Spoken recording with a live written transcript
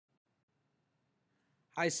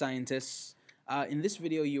Hi scientists. In this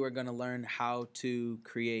video you are going to learn how to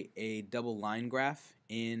create a double line graph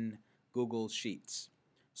in Google Sheets.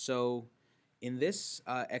 So in this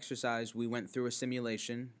exercise we went through a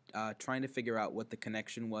simulation trying to figure out what the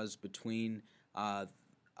connection was between the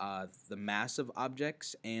mass of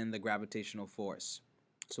objects and the gravitational force.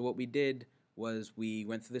 So what we did was we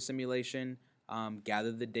went through the simulation,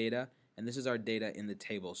 gathered the data, and this is our data in the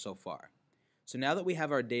table so far. So now that we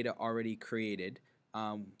have our data already created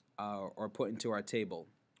or put into our table,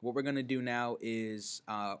 what we're going to do now is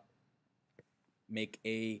make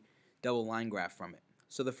a double line graph from it.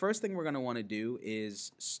 So the first thing we're going to want to do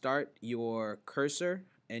is start your cursor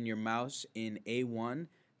and your mouse in A1,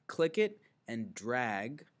 click it and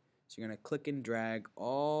drag. So you're going to click and drag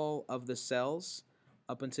all of the cells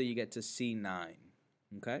up until you get to C9.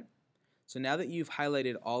 Okay? So now that you've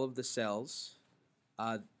highlighted all of the cells,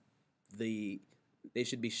 they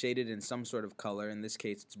should be shaded in some sort of color. In this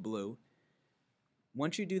case, it's blue.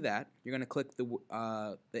 Once you do that, you're going to click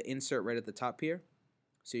the insert right at the top here.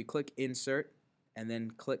 So you click Insert and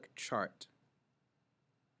then click Chart.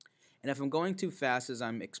 And if I'm going too fast as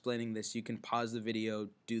I'm explaining this, you can pause the video,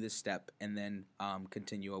 do this step, and then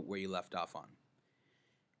continue where you left off on.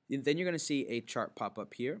 Then you're going to see a chart pop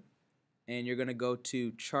up here, and you're going to go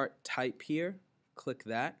to Chart Type here, click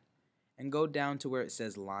that, and go down to where it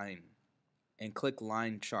says Line, and click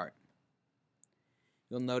Line Chart.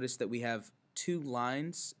 You'll notice that we have two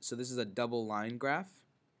lines, so this is a double line graph.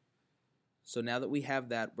 So now that we have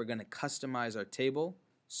that, we're going to customize our table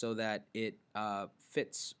so that it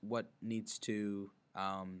fits what needs to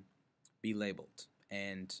be labeled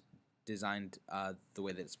and designed the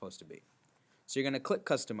way that it's supposed to be. So you're going to click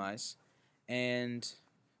Customize, and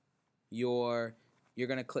you're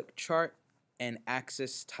going to click Chart and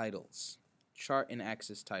Axis Titles. Chart and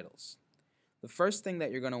Axis Titles. The first thing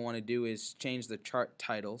that you're going to want to do is change the chart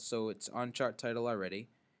title, so it's on chart title already.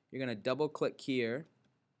 You're going to double click here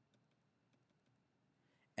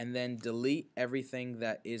and then delete everything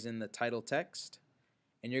that is in the title text,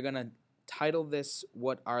 and you're going to title this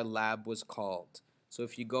what our lab was called. So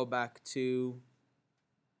if you go back to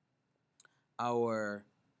our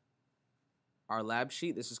lab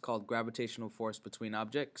sheet, this is called Gravitational Force Between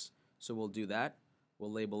Objects, so we'll do that.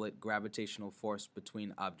 We'll label it Gravitational Force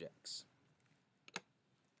Between Objects.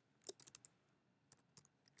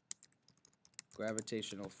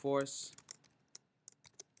 Gravitational force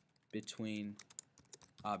between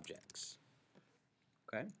objects.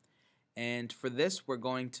 Okay, and for this we're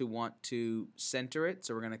going to want to center it,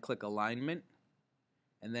 so we're going to click Alignment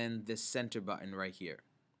and then this center button right here.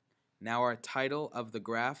 Now our title of the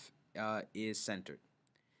graph is centered.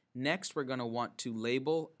 Next we're going to want to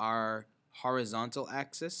label our horizontal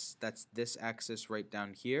axis, that's this axis right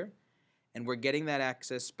down here, and we're getting that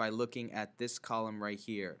axis by looking at this column right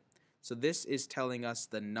here. So this is telling us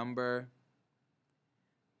the number.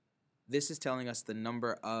 This is telling us the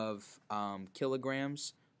number of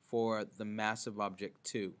kilograms for the mass of object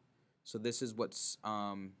 2. So this is what's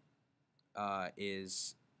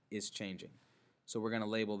is changing. So we're going to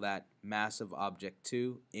label that mass of object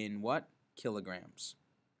 2 in what? Kilograms.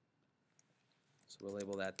 So we'll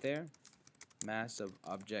label that there. Mass of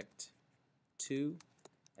object 2,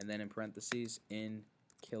 and then in parentheses in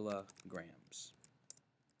kilograms.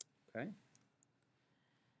 Okay.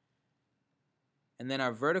 And then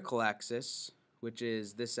our vertical axis, which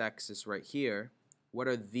is this axis right here, what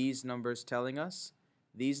are these numbers telling us?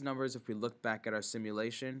 These numbers, if we look back at our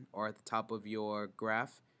simulation or at the top of your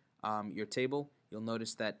graph, your table, you'll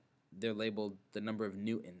notice that they're labeled the number of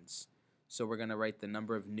newtons. So we're going to write the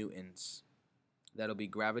number of newtons. That'll be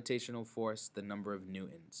gravitational force, the number of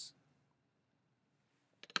newtons.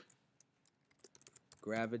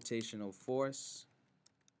 Gravitational force.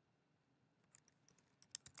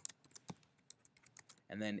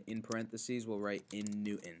 And then in parentheses we'll write in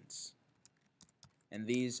newtons. And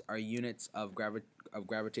these are units of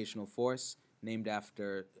gravitational force named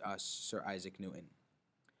after Sir Isaac Newton.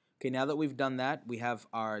 Okay, now that we've done that, we have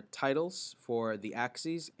our titles for the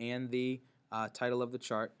axes and the title of the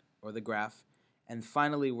chart or the graph. And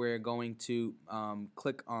finally we're going to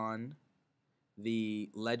click on the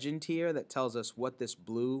legend here that tells us what this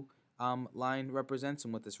blue line represents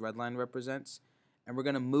and what this red line represents. And we're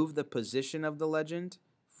going to move the position of the legend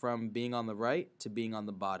from being on the right to being on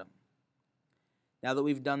the bottom. Now that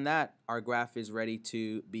we've done that, our graph is ready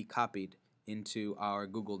to be copied into our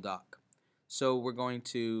Google Doc. So we're going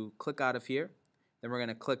to click out of here, then we're going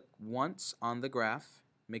to click once on the graph,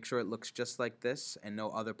 make sure it looks just like this and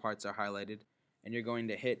no other parts are highlighted, and you're going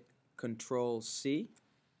to hit Control C,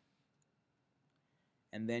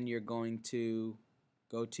 and then you're going to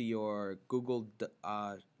go to your Google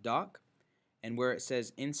Doc, and where it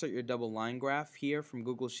says insert your double line graph here from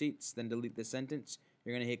Google Sheets, then delete the sentence,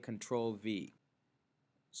 you're going to hit Control V.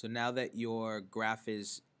 So now that your graph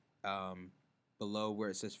is below where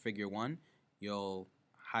it says Figure 1, you'll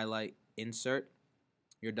highlight Insert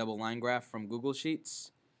your double line graph from Google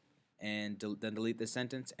Sheets, and then delete the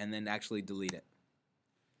sentence, and then actually delete it.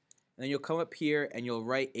 And then you'll come up here and you'll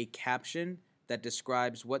write a caption that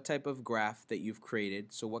describes what type of graph that you've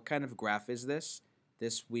created. So what kind of graph is this?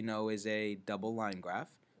 This we know is a double line graph.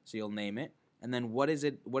 So you'll name it. And then what is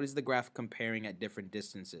the graph comparing at different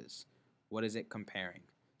distances? What is it comparing?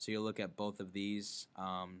 So you'll look at both of these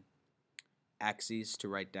axes to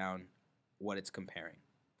write down what it's comparing.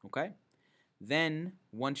 Okay? Then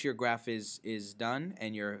once your graph is done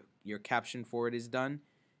and your caption for it is done,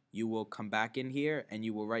 you will come back in here and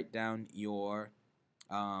you will write down your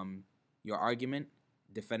argument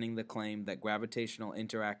defending the claim that gravitational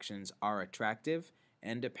interactions are attractive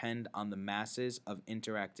and depend on the masses of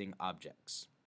interacting objects.